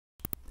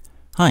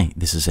Hi,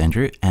 this is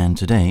Andrew, and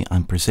today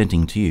I'm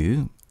presenting to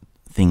you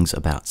things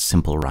about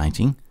simple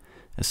writing,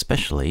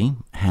 especially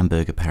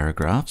Hamburger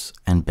paragraphs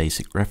and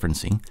basic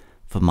referencing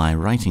for my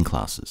writing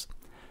classes.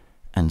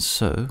 And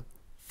so,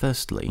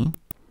 firstly,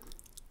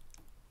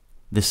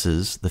 this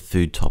is the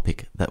food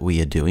topic that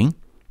we are doing,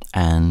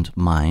 and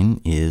mine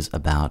is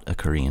about a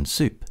Korean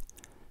soup.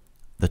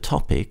 The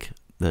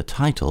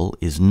title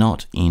is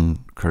not in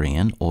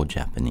Korean or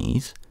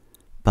Japanese,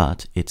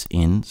 but it's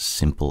in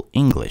simple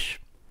English.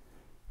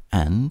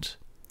 And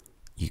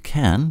you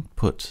can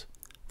put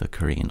the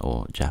Korean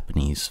or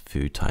Japanese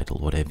food title,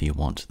 whatever you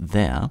want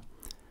there,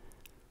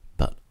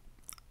 but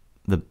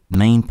the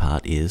main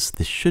part is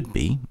this should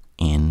be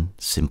in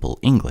simple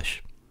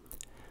English.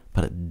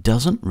 But it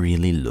doesn't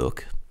really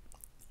look,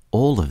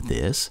 all of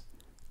this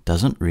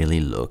doesn't really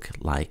look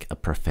like a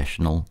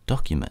professional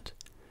document.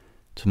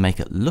 To make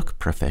it look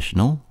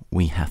professional,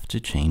 we have to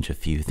change a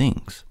few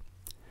things.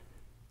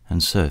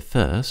 And so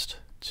first,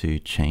 to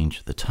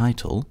change the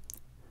title,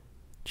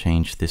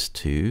 change this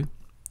to,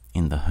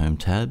 in the Home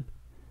tab,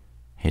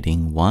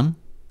 heading 1.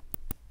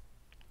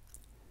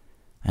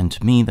 And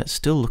to me that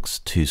still looks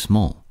too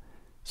small.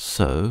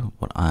 So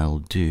what I'll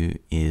do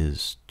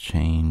is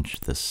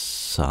change the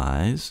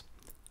size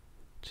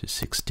to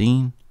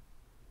 16.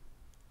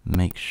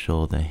 Make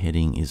sure the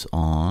heading is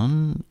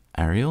on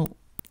Arial,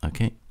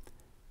 okay,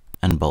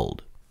 and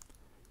bold.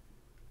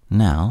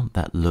 Now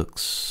that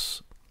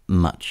looks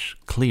much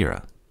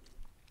clearer.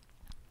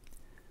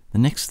 The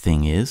next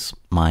thing is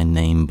my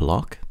name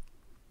block.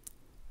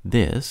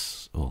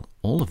 This, or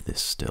all of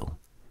this still,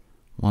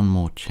 one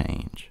more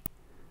change.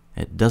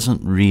 It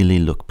doesn't really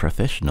look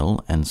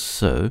professional, and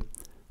so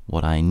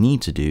what I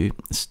need to do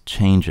is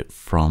change it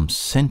from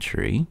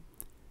Century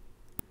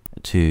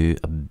to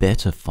a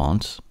better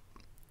font,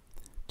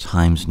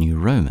 Times New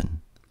Roman.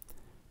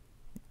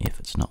 If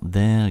it's not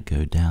there,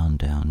 go down,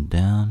 down,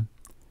 down,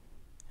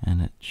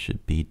 and it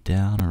should be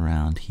down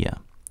around here.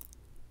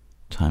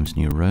 Times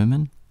New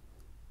Roman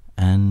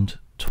and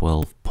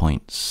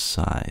 12-point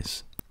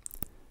size.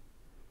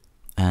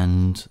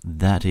 And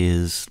that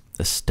is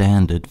a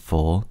standard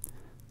for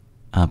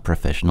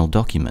professional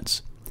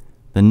documents.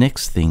 The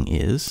next thing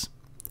is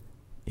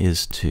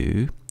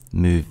to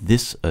move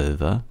this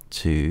over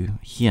to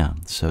here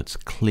so it's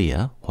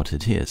clear what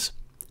it is.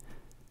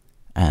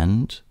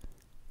 And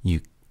you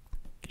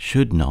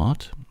should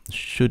not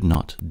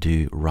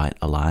do right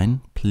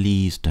align.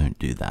 Please don't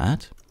do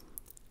that.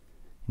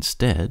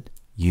 Instead,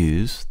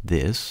 use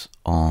this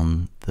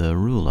on the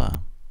ruler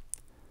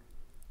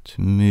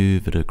to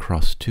move it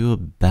across to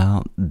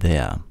about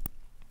there.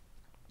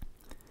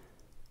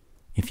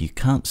 If you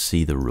can't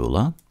see the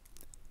ruler,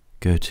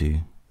 go to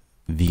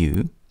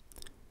View,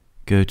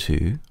 go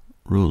to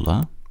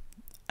Ruler,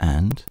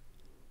 and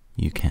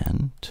you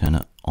can turn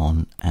it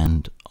on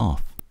and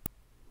off.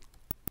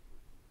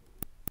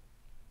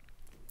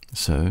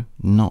 So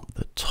not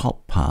the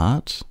top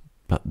part,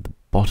 but the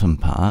bottom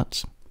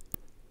part.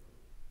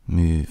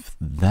 Move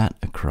that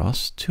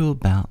across to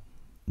about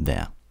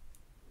there.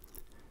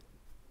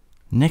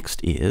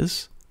 Next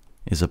is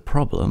a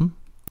problem.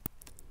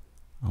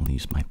 I'll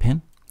use my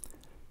pen.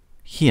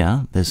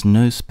 Here, there's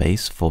no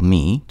space for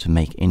me to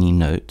make any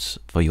notes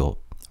for your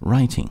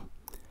writing.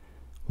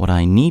 What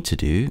I need to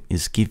do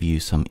is give you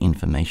some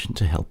information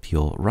to help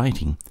your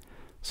writing,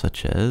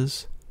 such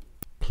as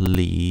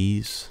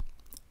please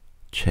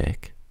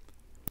check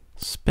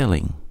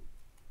spelling.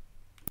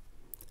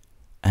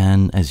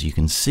 And as you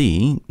can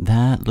see,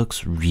 that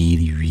looks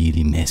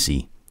really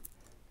messy.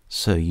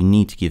 So you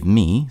need to give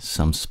me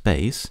some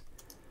space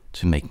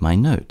to make my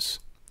notes.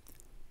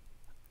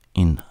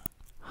 In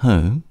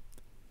Home,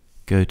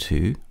 go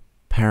to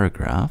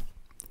Paragraph,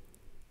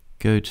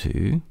 go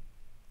to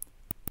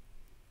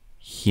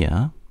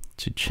here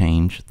to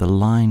change the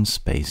line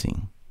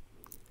spacing,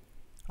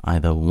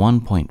 either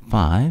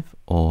 1.5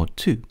 or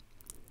 2.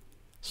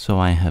 So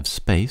I have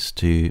space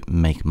to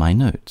make my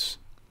notes.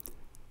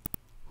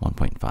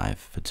 1.5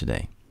 for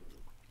today.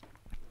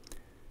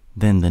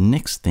 Then the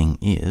next thing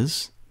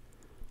is,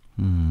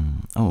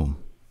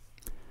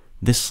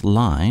 this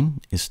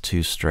line is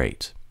too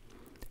straight.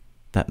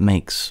 That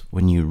makes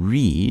when you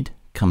read,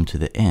 come to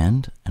the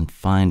end and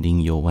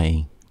finding your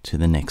way to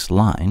the next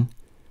line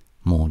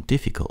more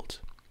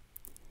difficult.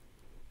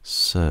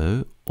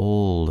 So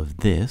all of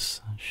this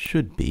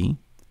should be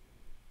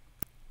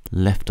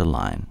left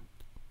align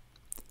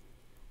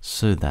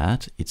so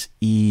that it's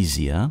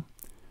easier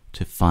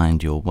to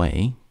find your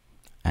way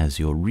as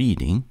you're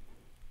reading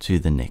to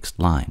the next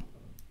line.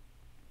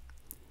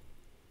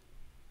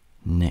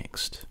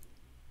 Next,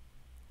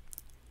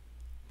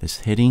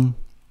 this heading,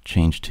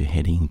 change to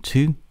heading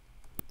 2,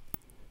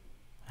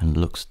 and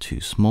looks too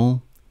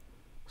small,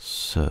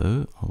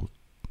 so I'll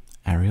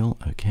Arial,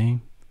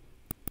 okay,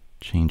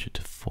 change it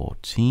to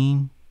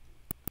 14,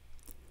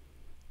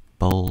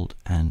 bold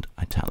and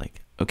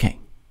italic. Okay,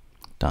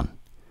 done.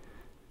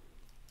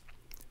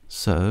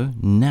 So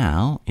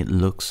now it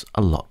looks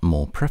a lot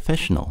more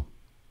professional.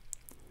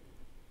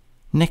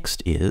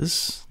 Next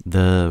is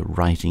the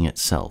writing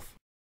itself.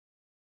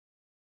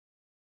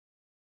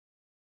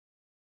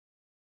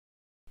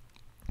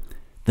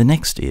 The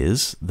next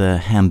is the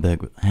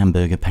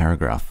hamburger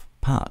paragraph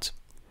part.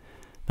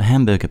 The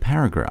hamburger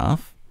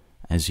paragraph,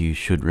 as you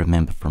should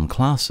remember from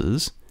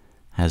classes,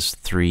 has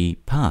three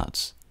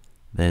parts.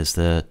 There's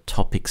the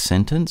topic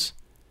sentence,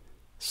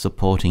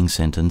 supporting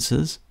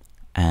sentences,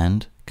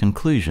 and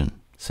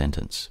conclusion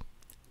sentence.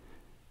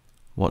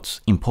 What's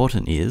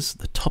important is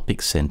the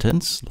topic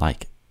sentence,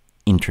 like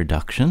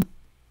introduction,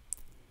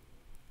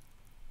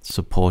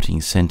 supporting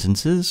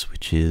sentences,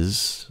 which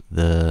is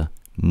the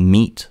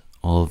meat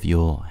of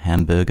your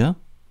hamburger,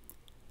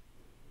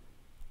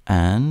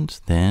 and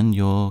then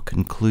your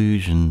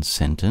conclusion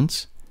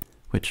sentence,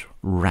 which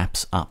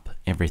wraps up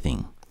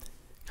everything,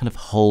 kind of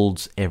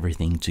holds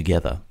everything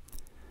together.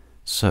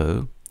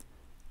 So,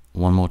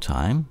 one more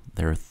time,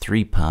 there are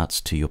three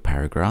parts to your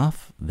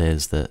paragraph.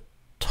 There's the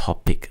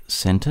topic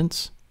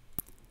sentence,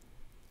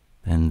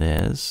 then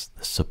there's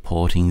the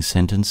supporting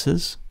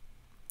sentences.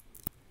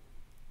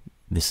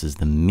 This is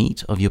the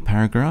meat of your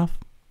paragraph,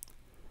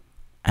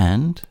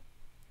 and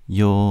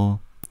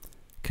your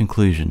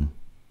conclusion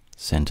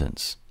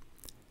sentence,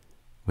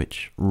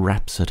 which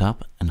wraps it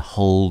up and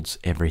holds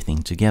everything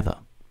together.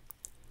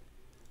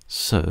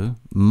 So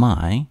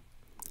my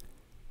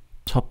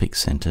topic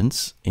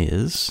sentence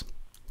is: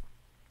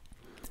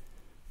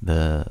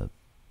 the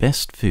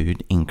best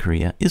food in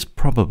Korea is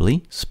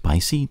probably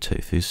spicy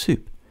tofu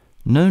soup,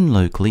 known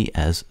locally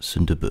as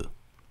sundubu.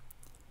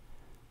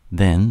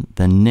 Then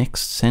the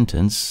next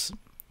sentence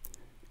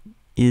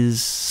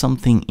is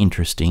something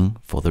interesting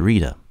for the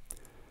reader.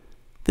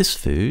 This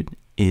food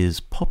is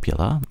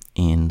popular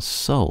in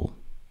Seoul.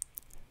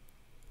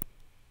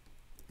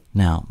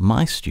 Now,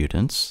 my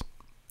students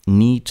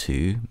need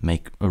to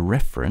make a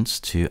reference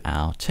to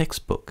our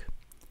textbook.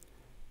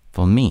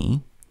 For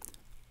me,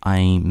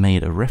 I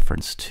made a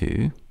reference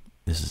to,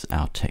 this is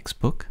our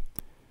textbook,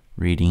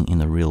 Reading in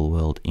the Real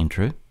World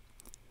Intro.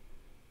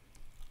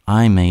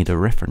 I made a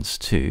reference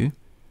to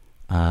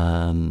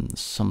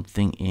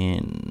something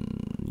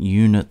in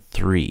Unit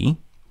 3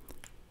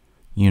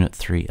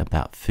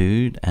 about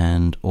food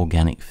and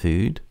organic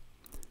food,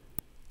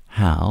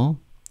 how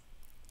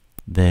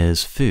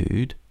there's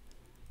food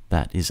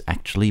that is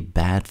actually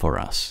bad for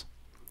us.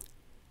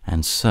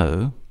 And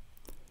so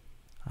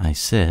I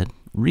said,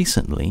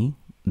 recently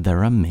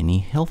there are many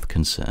health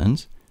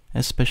concerns,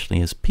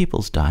 especially as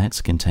people's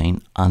diets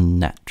contain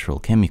unnatural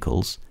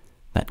chemicals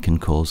that can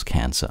cause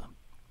cancer.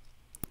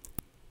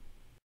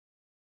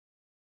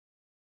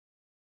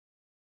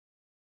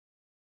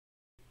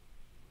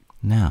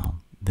 Now,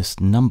 this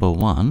number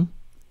one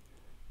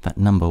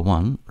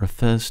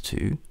refers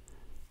to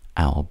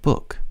our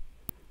book.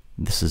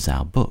 This is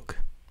our book.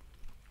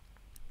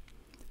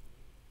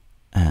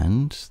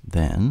 And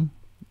then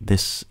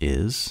this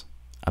is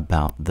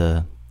about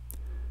the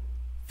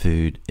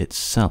food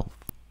itself.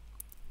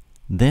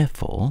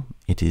 Therefore,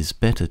 it is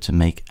better to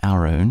make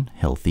our own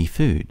healthy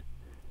food.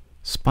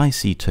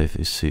 Spicy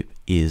tofu soup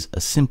is a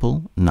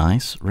simple,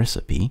 nice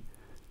recipe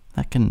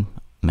that can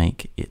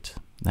make it.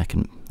 That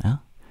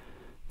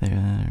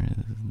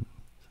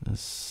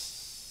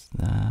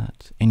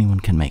anyone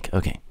can make.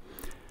 Okay.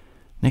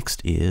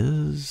 Next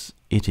is,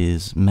 it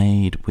is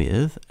made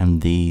with,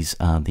 and these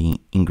are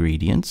the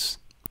ingredients.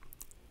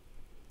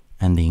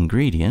 And the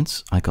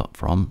ingredients I got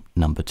from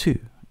number 2.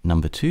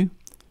 Number 2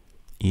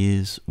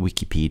 is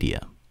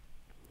Wikipedia.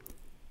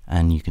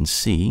 And you can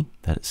see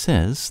that it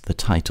says the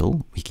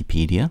title,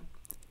 Wikipedia,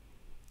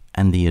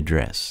 and the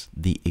address,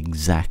 the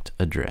exact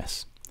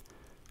address.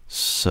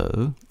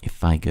 So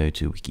if I go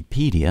to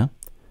Wikipedia,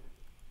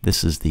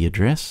 this is the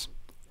address,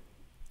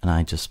 and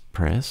I just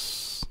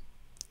press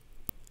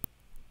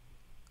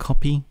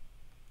copy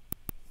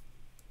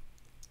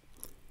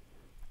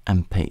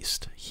and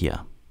paste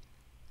here.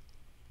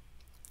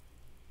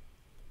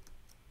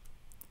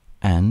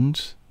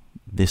 And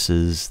this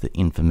is the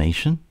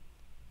information.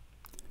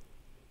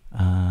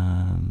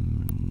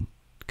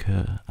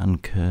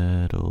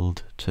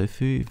 Uncurdled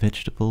tofu,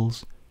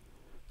 vegetables,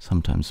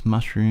 sometimes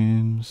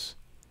mushrooms,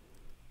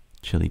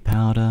 chili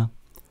powder.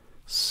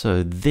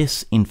 So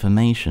this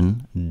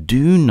information,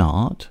 do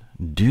not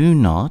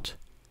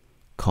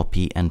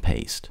copy and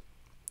paste.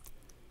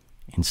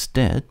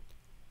 Instead,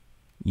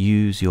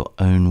 use your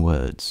own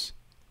words.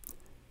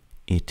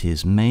 It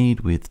is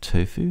made with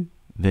tofu,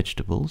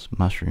 vegetables,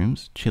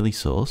 mushrooms, chili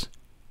sauce,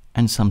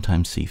 and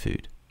sometimes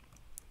seafood.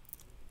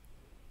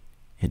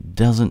 It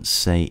doesn't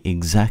say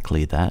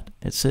exactly that,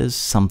 it says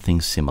something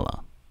similar.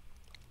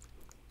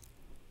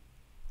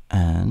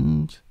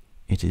 And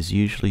it is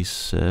usually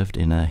served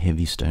in a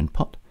heavy stone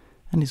pot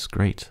and is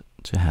great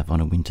to have on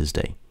a winter's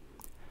day.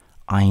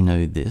 I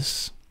know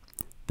this.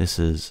 This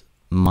is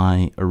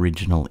my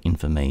original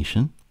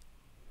information.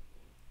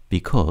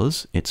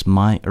 Because it's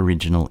my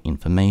original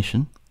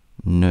information,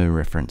 no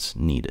reference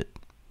needed.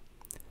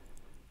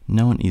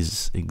 No one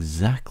is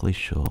exactly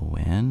sure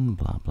when,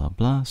 blah, blah,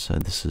 blah. So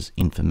this is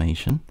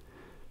information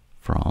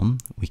from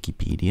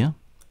Wikipedia.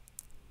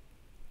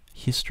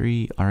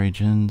 History,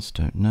 origins,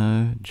 don't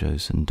know,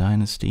 Joseon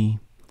Dynasty.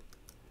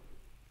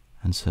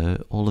 And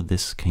so all of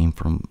this came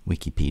from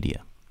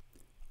Wikipedia.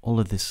 all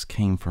of this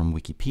came from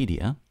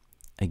Wikipedia.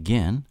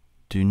 Again,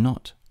 do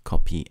not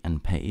copy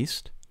and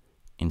paste.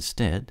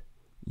 Instead,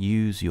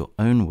 use your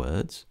own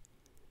words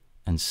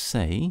and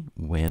say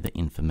where the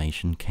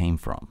information came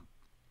from.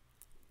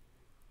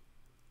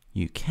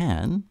 You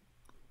can,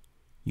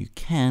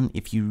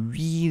 if you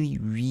really,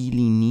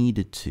 really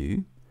needed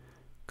to,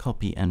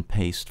 copy and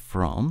paste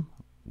from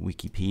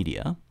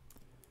Wikipedia.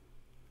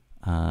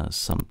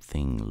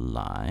 Something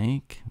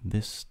like,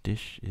 this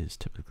dish is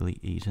typically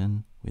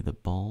eaten with a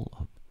bowl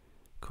of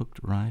cooked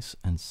rice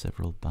and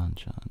several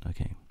banchan.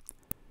 Okay,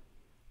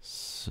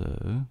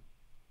 so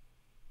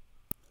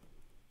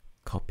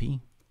copy,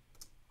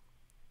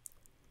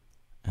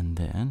 and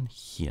then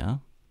here,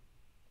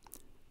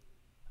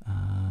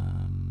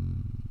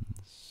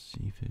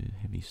 seafood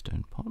heavy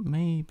stone pot.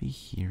 Maybe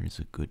here is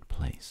a good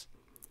place.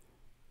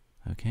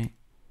 Okay,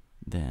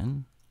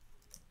 then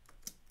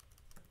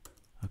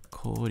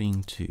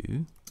according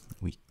to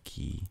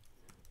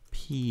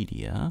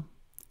Wikipedia,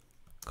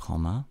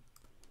 comma,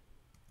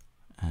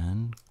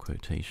 and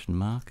quotation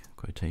mark,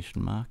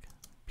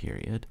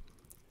 period.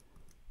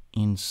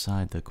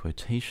 Inside the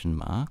quotation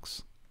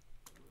marks,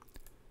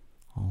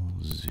 I'll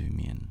zoom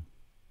in.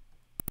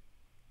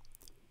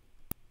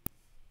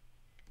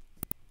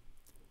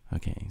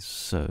 Okay,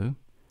 so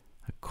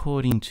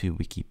according to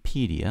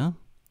Wikipedia,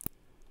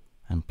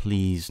 and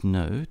please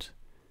note,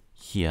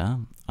 here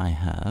I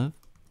have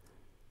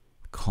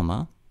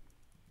comma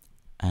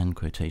and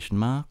quotation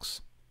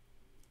marks,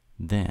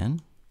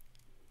 then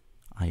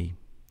I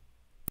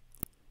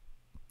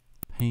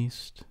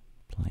paste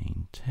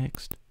plain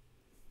text,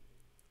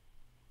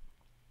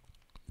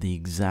 the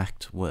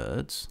exact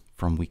words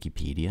from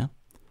Wikipedia,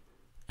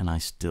 and I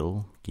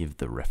still give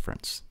the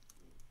reference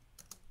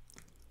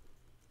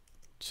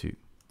to.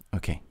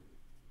 Okay.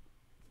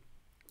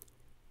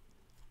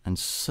 And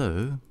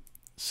so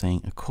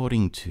saying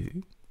according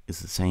to is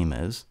the same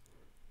as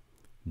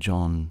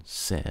John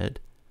said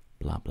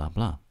blah blah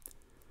blah,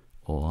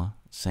 or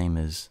same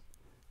as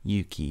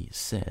Yuki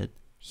said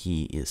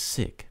he is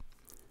sick.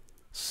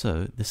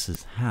 So this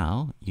is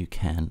how you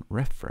can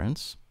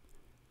reference,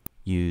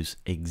 use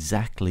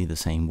exactly the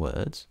same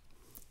words.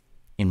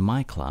 In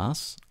my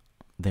class,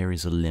 there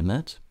is a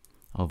limit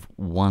of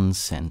 1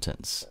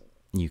 sentence.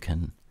 You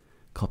can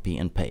copy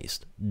and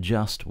paste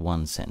just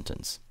 1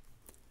 sentence.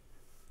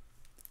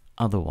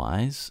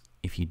 Otherwise,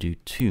 if you do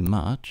too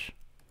much,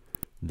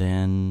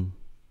 then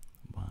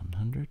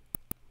 100,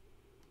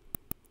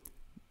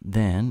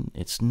 then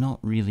it's not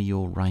really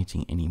your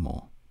writing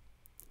anymore.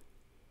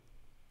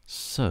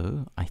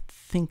 So I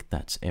think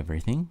that's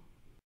everything.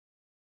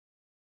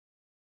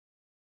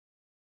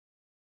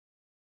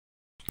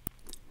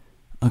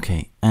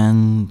 Okay,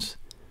 and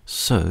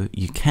so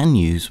you can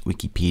use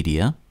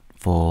Wikipedia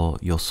for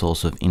your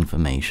source of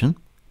information.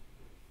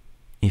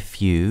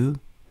 If you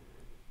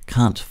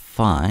can't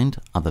find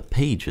other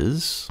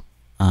pages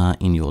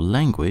in your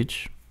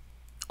language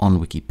on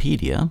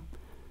Wikipedia,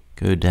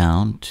 go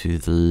down to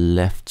the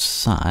left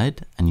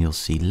side and you'll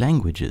see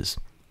languages.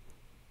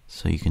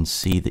 So you can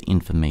see the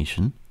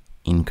information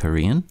in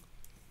Korean.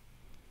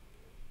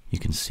 You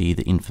can see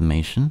the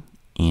information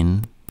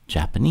in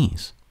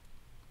Japanese.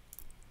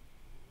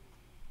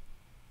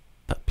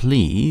 But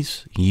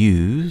please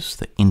use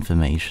the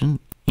information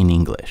in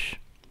English,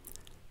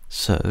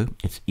 so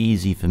it's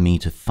easy for me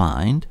to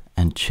find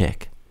and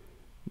check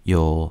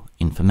your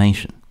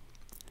information.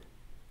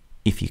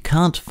 If you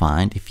can't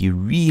find, if you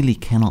really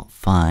cannot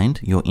find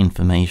your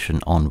information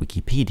on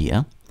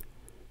Wikipedia,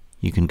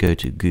 you can go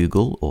to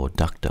Google or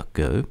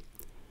DuckDuckGo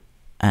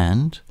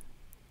and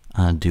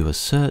do a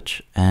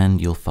search, and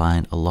you'll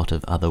find a lot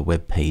of other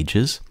web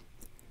pages,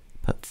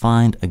 but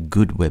find a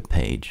good web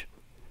page.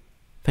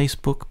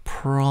 Facebook,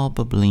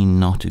 probably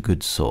not a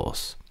good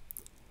source,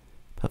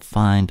 but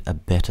find a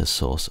better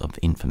source of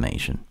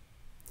information.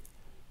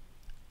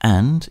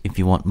 And if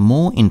you want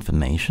more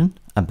information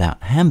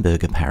about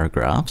Hamburger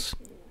paragraphs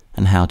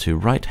and how to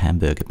write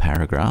Hamburger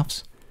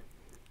paragraphs,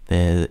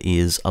 there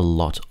is a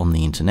lot on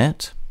the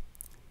internet.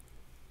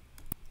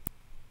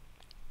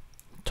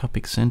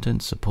 Topic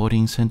sentence,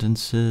 supporting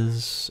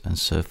sentences, and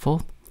so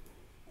forth.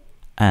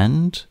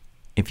 And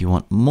if you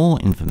want more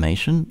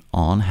information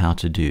on how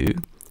to do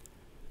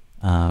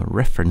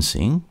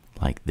referencing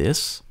like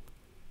this,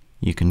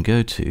 you can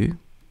go to,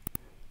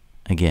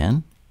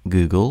 again,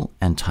 Google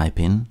and type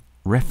in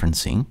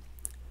referencing,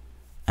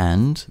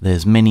 and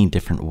there's many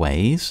different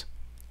ways.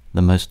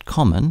 The most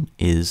common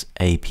is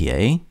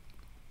APA,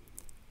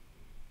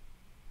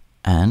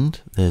 and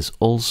there's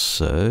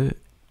also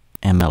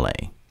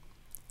MLA.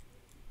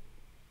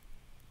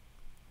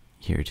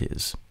 Here it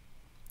is.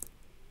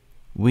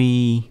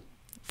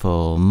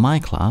 For my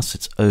class,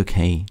 it's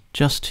okay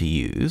just to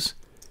use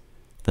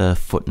the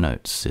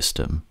footnote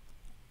system.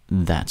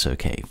 That's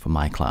okay for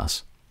my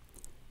class.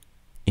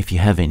 If you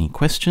have any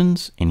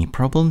questions, any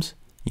problems,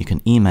 you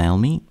can email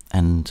me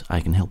and I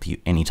can help you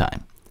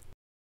anytime.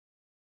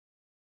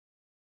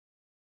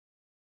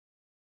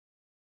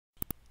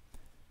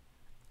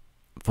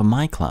 For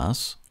my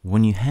class,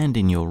 when you hand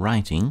in your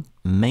writing,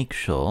 make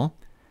sure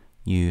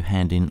you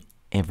hand in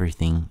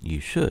everything you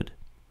should.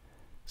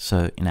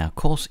 So in our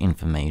course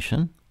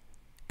information,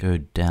 go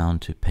down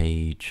to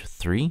page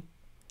 3,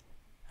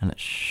 and it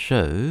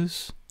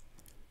shows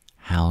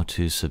how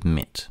to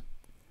submit.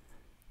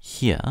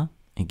 Here,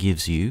 it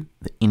gives you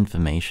the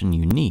information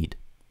you need.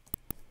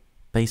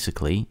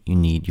 Basically, you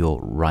need your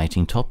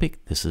writing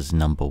topic. This is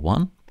number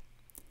 1.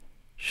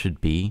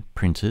 Should be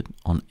printed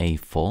on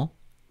A4.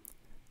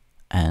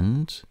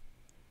 And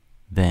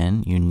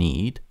then you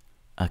need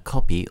a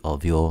copy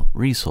of your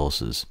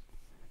resources.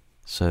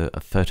 So a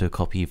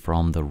photocopy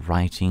from the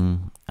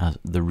Reading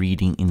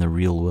in the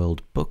Real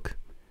World book,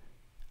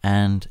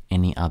 and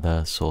any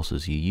other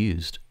sources you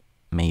used,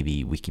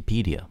 maybe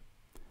Wikipedia.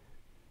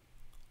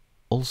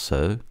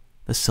 Also,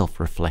 the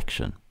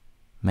self-reflection.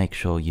 Make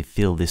sure you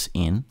fill this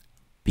in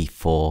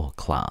before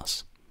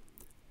class.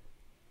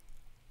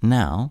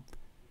 Now,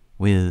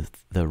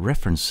 with the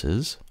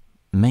references,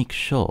 make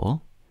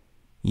sure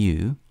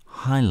you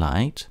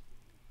highlight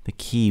the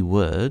key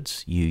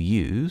words you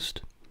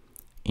used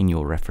in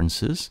your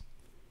references.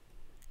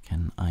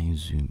 Can I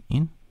zoom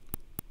in?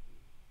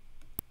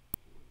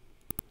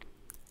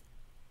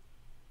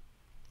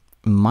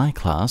 In my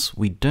class,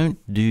 we don't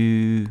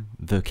do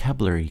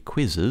vocabulary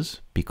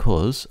quizzes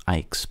because I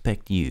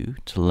expect you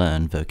to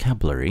learn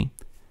vocabulary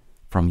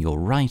from your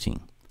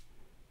writing.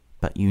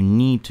 But you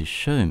need to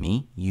show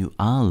me you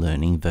are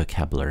learning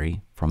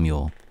vocabulary from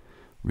your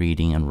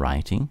reading and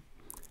writing.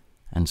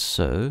 And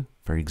so,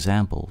 for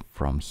example,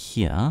 from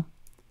here,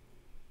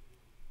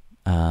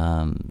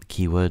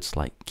 keywords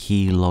like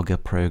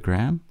keylogger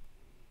program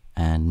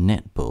and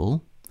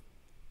netball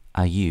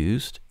are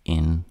used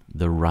in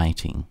the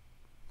writing.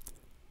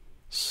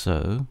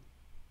 So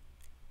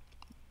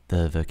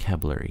the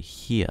vocabulary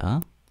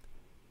here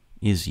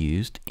is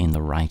used in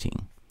the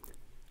writing.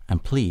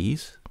 And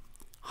please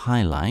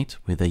highlight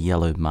with a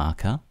yellow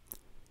marker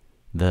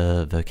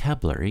the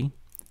vocabulary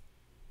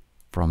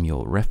from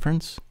your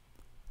reference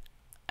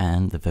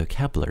and the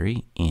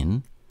vocabulary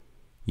in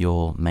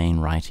your main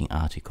writing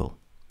article.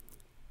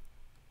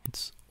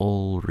 It's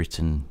all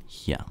written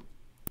here.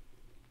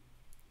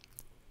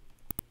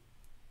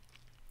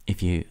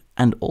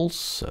 And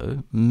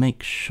also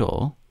make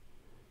sure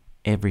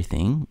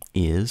everything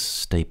is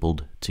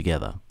stapled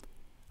together.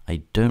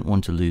 I don't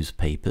want to lose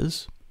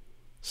papers,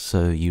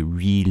 so you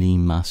really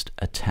must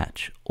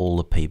attach all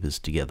the papers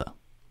together.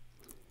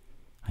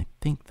 I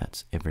think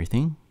that's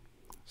everything.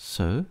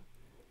 So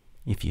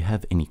if you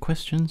have any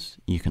questions,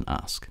 you can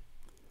ask.